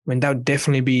 I mean, that would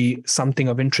definitely be something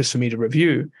of interest for me to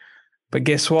review. But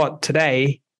guess what?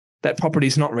 Today, that property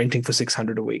is not renting for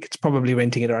 $600 a week. It's probably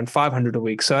renting at around $500 a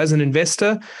week. So as an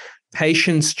investor,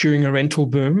 patience during a rental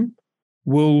boom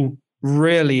will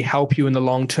really help you in the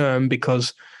long term,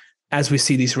 because as we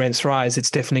see these rents rise, it's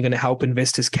definitely going to help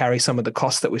investors carry some of the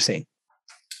costs that we're seeing.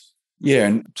 Yeah,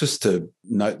 and just to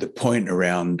note the point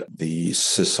around the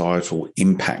societal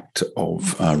impact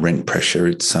of rent pressure,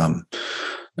 it's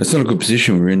not a good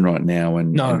position we're in right now.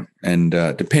 And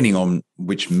depending on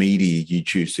which media you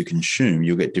choose to consume,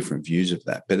 you'll get different views of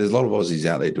that. But there's a lot of Aussies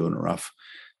out there doing it rough,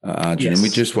 Arjun, and we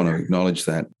just want to acknowledge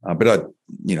that. But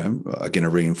again, it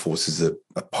reinforces a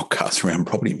podcast around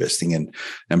property investing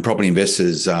and property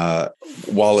investors.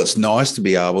 While it's nice to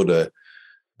be able to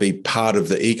be part of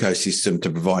the ecosystem to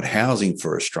provide housing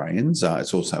for Australians,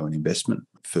 it's also an investment,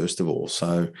 first of all.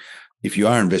 So if you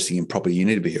are investing in property, you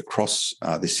need to be across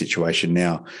this situation.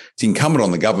 Now, it's incumbent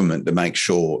on the government to make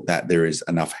sure that there is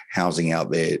enough housing out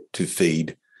there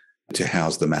to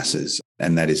house the masses.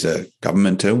 And that is a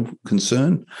governmental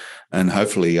concern. And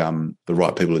hopefully the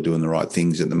right people are doing the right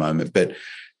things at the moment. But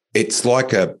it's like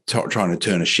trying to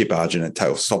turn a ship, Arjun,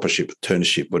 or stop a ship, turn a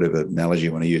ship, whatever analogy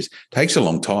you want to use. It takes a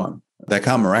long time. They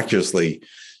can't miraculously,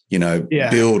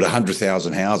 build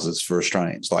 100,000 houses for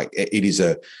Australians.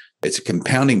 It's a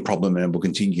compounding problem, and it will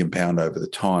continue to compound over the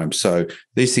time. So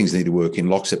these things need to work in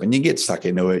lockstep, and you get stuck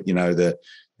into it.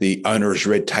 The onerous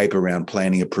red tape around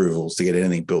planning approvals to get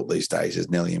anything built these days is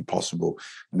nearly impossible.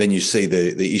 And then you see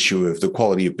the issue of the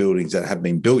quality of buildings that have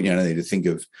been built. You don't need to think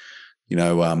of,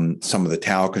 some of the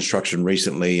tower construction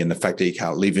recently and the fact that you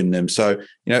can't live in them. So,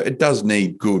 it does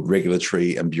need good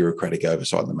regulatory and bureaucratic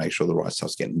oversight to make sure the right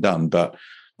stuff's getting done. But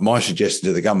my suggestion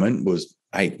to the government was,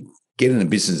 hey, get in the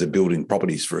business of building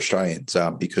properties for Australians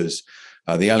because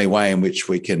the only way in which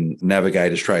we can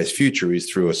navigate Australia's future is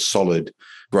through a solid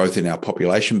growth in our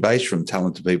population base from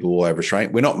talented people all over Australia.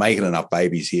 We're not making enough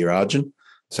babies here, Arjun.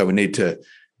 So we need to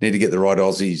get the right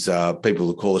Aussies, people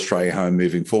who call Australia home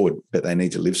moving forward, but they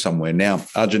need to live somewhere. Now,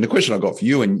 Arjun, the question I got for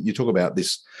you, and you talk about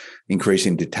this increase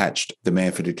in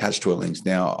demand for detached dwellings.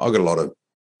 Now, I've got a lot of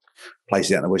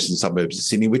places out in the western suburbs of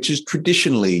Sydney, which is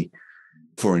traditionally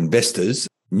for investors,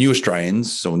 new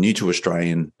Australians or new to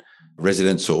Australian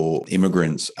residents or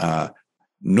immigrants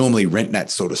normally rent that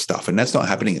sort of stuff, and that's not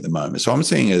happening at the moment. So I'm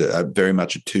seeing a very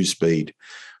much a two-speed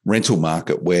rental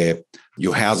market where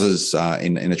your houses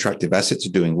in attractive assets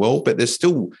are doing well, but there's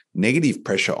still negative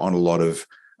pressure on a lot of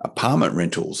apartment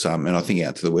rentals, and I think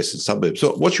out to the western suburbs.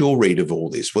 So what's your read of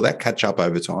all this? Will that catch up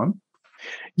over time?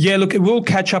 Yeah, look, it will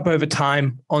catch up over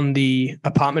time on the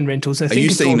apartment rentals. Are you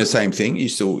seeing the same thing? You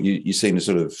seeing a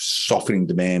sort of softening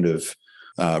demand of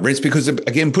rents? Because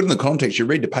again, put in the context, you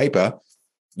read the paper,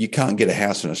 you can't get a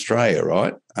house in Australia,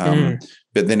 right?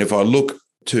 But then if I look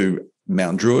to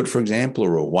Mount Druitt, for example,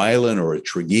 or a Wayland or a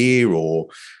Tregear or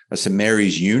a St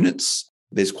Mary's units,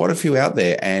 there's quite a few out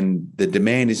there and the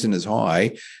demand isn't as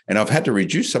high. And I've had to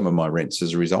reduce some of my rents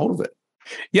as a result of it.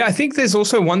 Yeah, I think there's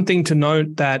also one thing to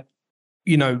note that,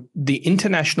 the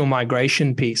international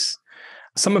migration piece,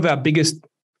 some of our biggest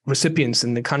recipients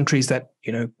in the countries that,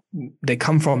 they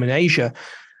come from in Asia,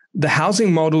 the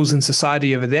housing models in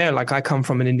society over there, like I come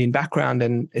from an Indian background,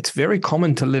 and it's very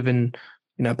common to live in,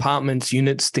 apartments,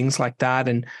 units, things like that.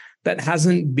 And that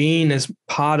hasn't been as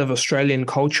part of Australian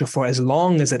culture for as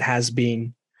long as it has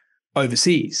been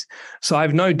overseas. So I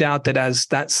have no doubt that as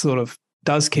that sort of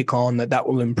does kick on, that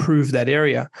will improve that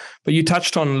area. But you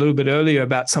touched on a little bit earlier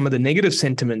about some of the negative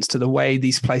sentiments to the way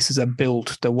these places are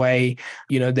built, the way,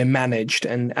 they're managed.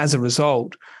 And as a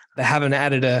result, they haven't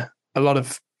added a lot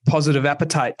of positive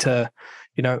appetite to,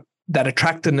 that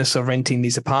attractiveness of renting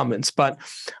these apartments. But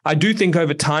I do think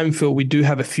over time, Phil, we do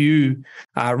have a few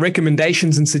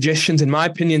recommendations and suggestions, in my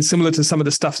opinion, similar to some of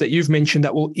the stuff that you've mentioned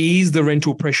that will ease the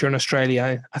rental pressure in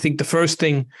Australia. I think the first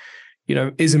thing,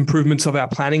 is improvements of our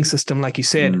planning system, like you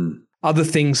said. Other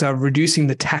things are reducing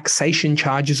the taxation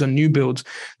charges on new builds.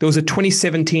 There was a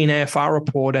 2017 AFR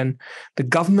report, and the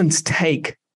government's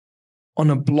take on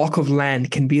a block of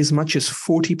land can be as much as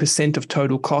 40% of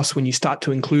total costs when you start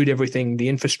to include everything, the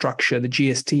infrastructure, the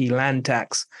GST, land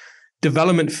tax,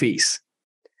 development fees.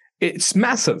 It's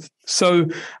massive. So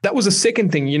that was a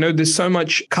second thing. There's so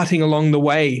much cutting along the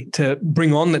way to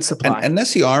bring on that supply. And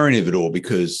that's the irony of it all,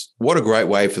 because what a great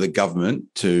way for the government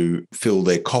to fill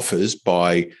their coffers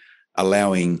by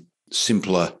allowing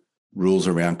simpler rules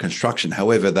around construction.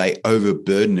 However, they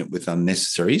overburden it with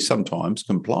unnecessary, sometimes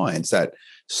compliance that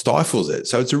stifles it.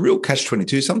 So it's a real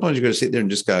catch-22. Sometimes you've got to sit there and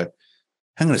just go,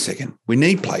 hang on a second, we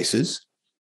need places,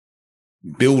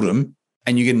 build them,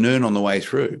 and you get an earn on the way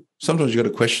through. Sometimes you've got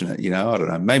to question it. I don't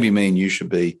know, maybe me and you should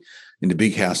be in the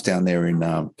big house down there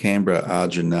in Canberra,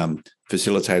 Arjun,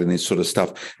 facilitating this sort of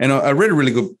stuff. And I read a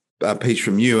really good piece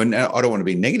from you, and I don't want to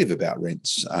be negative about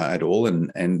rents at all.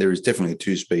 And there is definitely a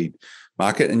two-speed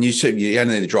market. And you said you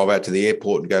only need to drive out to the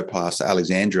airport and go past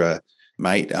Alexandra,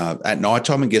 mate, at night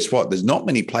time. And guess what? There's not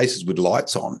many places with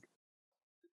lights on.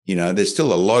 There's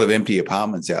still a lot of empty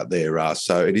apartments out there.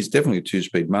 So it is definitely a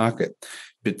two-speed market.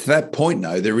 But to that point,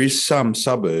 though, there is some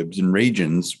suburbs and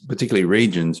regions, particularly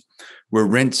regions, where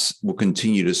rents will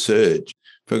continue to surge.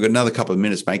 If we've got another couple of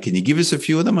minutes, mate, can you give us a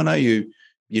few of them? I know you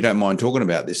don't mind talking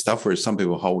about this stuff, whereas some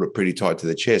people hold it pretty tight to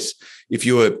their chest. If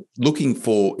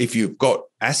you've got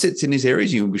assets in these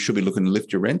areas, you should be looking to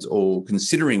lift your rents, or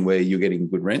considering where you're getting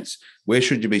good rents, where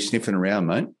should you be sniffing around,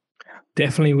 mate?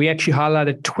 Definitely. We actually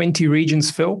highlighted 20 regions,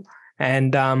 Phil.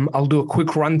 And I'll do a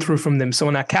quick run through from them. So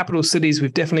in our capital cities,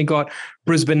 we've definitely got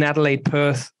Brisbane, Adelaide,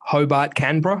 Perth, Hobart,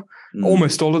 Canberra,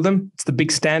 almost all of them. It's the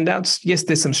big standouts. Yes,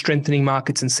 there's some strengthening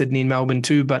markets in Sydney and Melbourne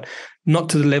too, but not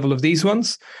to the level of these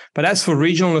ones. But as for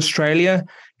regional Australia,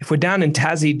 if we're down in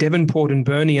Tassie, Devonport and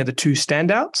Burnie are the two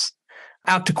standouts.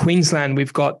 Out to Queensland,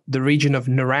 we've got the region of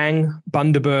Nerang,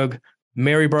 Bundaberg,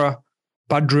 Maryborough,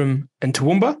 Buderim and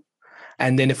Toowoomba.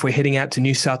 And then if we're heading out to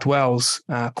New South Wales,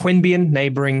 Queanbeyan,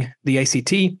 neighbouring the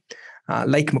ACT,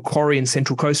 Lake Macquarie and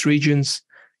Central Coast regions,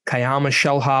 Kiama,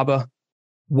 Shell Harbour,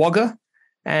 Wagga,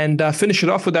 and finish it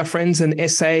off with our friends in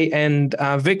SA and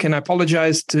Vic. And I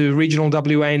apologise to regional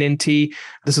WA and NT.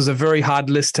 This was a very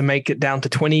hard list to make it down to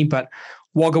 20, but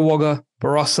Wagga Wagga,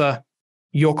 Barossa,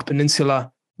 Yorke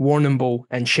Peninsula, Warrnambool,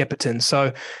 and Shepparton.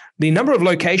 So the number of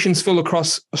locations filled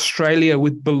across Australia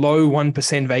with below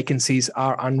 1% vacancies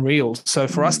are unreal. So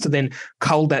for us to then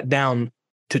cull that down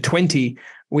to 20,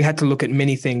 we had to look at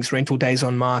many things: rental days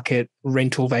on market,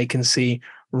 rental vacancy,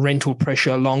 rental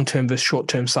pressure, long-term versus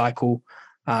short-term cycle.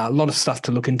 A lot of stuff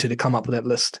to look into to come up with that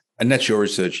list. And that's your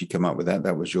research. You come up with that.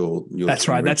 That was your That's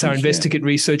right. That's our Investigate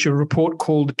research, a report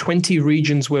called 20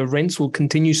 Regions Where Rents Will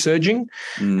Continue Surging.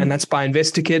 And that's by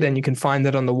Investigate. And you can find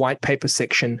that on the white paper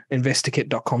section,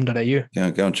 investigate.com.au. Yeah,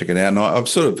 go and check it out. And I've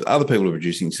other people are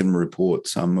producing similar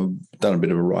reports. I've done a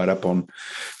bit of a write-up on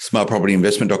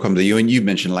smartpropertyinvestment.com.au. And you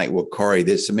mentioned Lake Macquarie.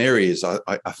 There's some areas,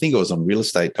 I think it was on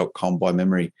realestate.com by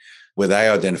memory, where they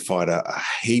identified a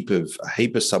heap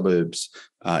of suburbs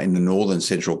in the northern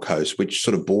Central Coast, which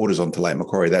sort of borders onto Lake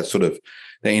Macquarie. That's sort of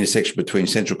the intersection between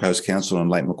Central Coast Council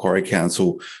and Lake Macquarie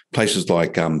Council. Places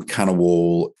like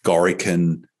Cunnawal,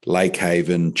 Gorican, Lake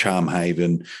Haven, Charm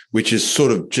Haven, which is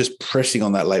sort of just pressing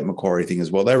on that Lake Macquarie thing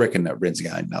as well. They reckon that rents are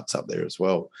going nuts up there as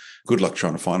well. Good luck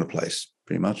trying to find a place,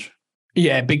 pretty much.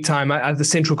 Yeah, big time. The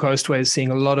Central Coast we're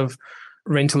seeing a lot of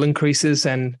rental increases,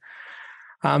 and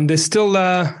there's still,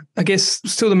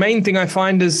 still the main thing I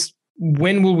find is,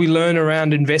 when will we learn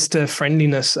around investor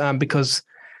friendliness? Because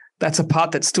that's a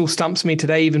part that still stumps me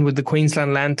today, even with the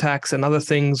Queensland land tax and other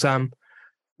things.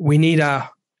 We need our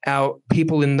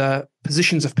people in the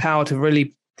positions of power to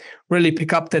really, really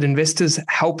pick up that investors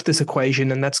help this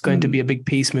equation, and that's going to be a big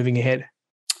piece moving ahead.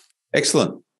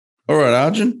 Excellent. All right,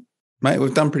 Arjun, mate,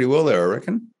 we've done pretty well there, I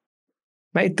reckon.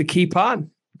 Mate, the key part,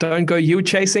 don't go yield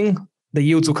chasing. The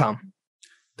yields will come.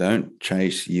 Don't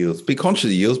chase yields. Be conscious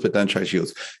of yields, but don't chase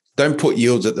yields. Don't put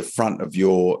yields at the front of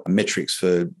your metrics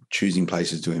for choosing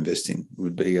places to invest in.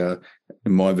 Would be, in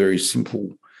my very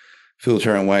simple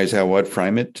filtering ways, how I'd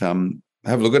frame it. Have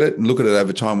a look at it and look at it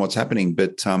over time, what's happening.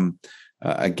 But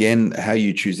again, how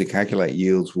you choose to calculate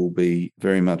yields will be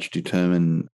very much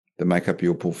determine the makeup of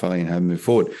your portfolio and how to move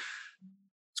forward.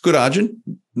 It's good, Arjun.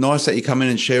 Nice that you come in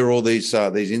and share all these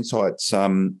insights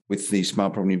with the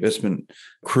Smart Property Investment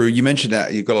crew. You mentioned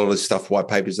that you've got a lot of this stuff, white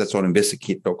papers. That's on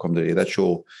investorkit.com.au. That's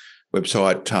your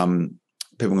website.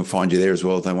 People can find you there as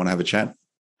well if they want to have a chat.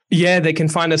 Yeah, they can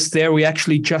find us there. We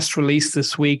actually just released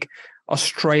this week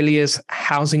Australia's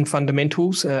housing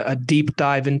fundamentals, a deep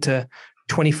dive into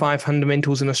 25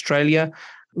 fundamentals in Australia.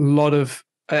 A lot of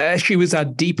actually was our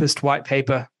deepest white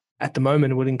paper at the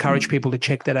moment. Would encourage people to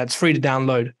check that out. It's free to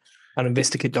download on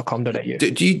investigate.com.au.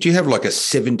 Do you have like a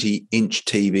 70-inch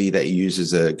TV that you use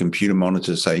as a computer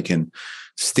monitor so you can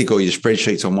stick all your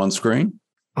spreadsheets on one screen?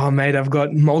 Oh, mate, I've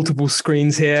got multiple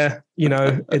screens here. You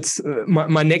know, it's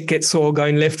my neck gets sore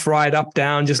going left, right, up,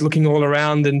 down, just looking all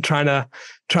around and trying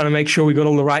to make sure we got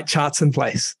all the right charts in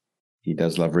place. He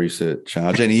does love research,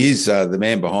 and he is the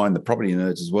man behind the Property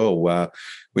Nerds as well,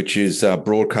 which is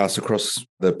broadcast across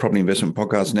the Property Investment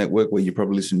Podcast Network, where you're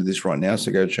probably listening to this right now.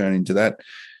 So go tune into that.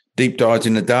 Deep dives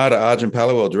in the data. Arjun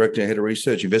Paliwal, Director and Head of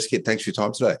Research, Investigate. Thanks for your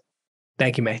time today.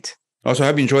 Thank you, mate. Also, I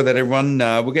hope you enjoyed that, everyone.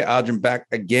 We'll get Arjun back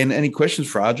again. Any questions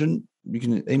for Arjun, you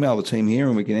can email the team here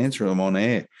and we can answer them on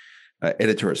air.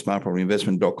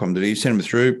 Editor@smartpropertyinvestment.com.au. Send them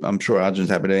through. I'm sure Arjun's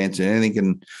happy to answer anything,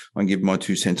 and I can give my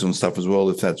 2 cents on stuff as well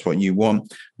if that's what you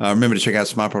want. Remember to check out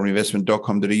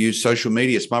smartpropertyinvestment.com.au. Social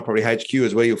media, Smart Property HQ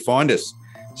is where you'll find us.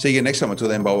 See you again next time. Until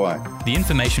then, bye-bye. The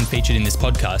information featured in this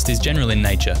podcast is general in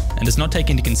nature and does not take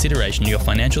into consideration your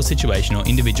financial situation or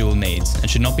individual needs and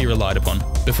should not be relied upon.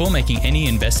 Before making any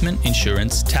investment,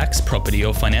 insurance, tax, property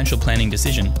or financial planning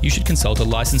decision, you should consult a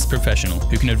licensed professional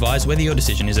who can advise whether your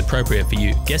decision is appropriate for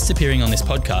you. Guests appearing on this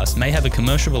podcast may have a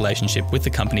commercial relationship with the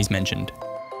companies mentioned.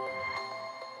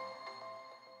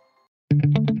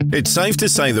 It's safe to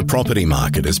say the property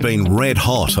market has been red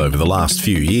hot over the last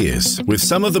few years, with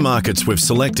some of the markets we've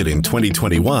selected in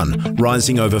 2021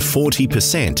 rising over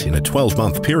 40% in a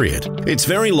 12-month period. It's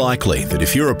very likely that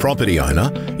if you're a property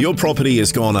owner, your property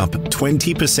has gone up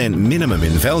 20% minimum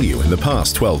in value in the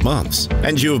past 12 months,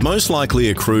 and you have most likely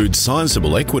accrued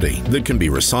sizable equity that can be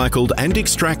recycled and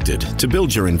extracted to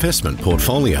build your investment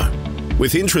portfolio.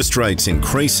 With interest rates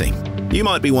increasing, you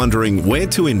might be wondering where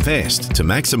to invest to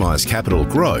maximise capital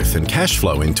growth and cash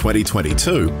flow in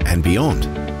 2022 and beyond.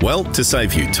 Well, to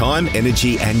save you time,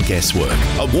 energy and guesswork,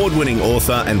 award-winning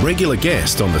author and regular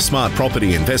guest on the Smart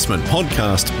Property Investment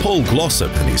Podcast, Paul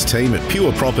Glossop and his team at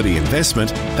Pure Property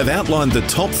Investment have outlined the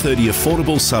top 30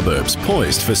 affordable suburbs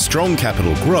poised for strong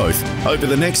capital growth over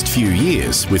the next few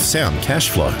years with sound cash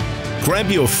flow.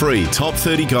 Grab your free Top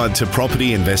 30 Guide to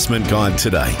Property Investment Guide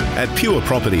today at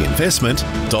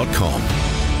purepropertyinvestment.com.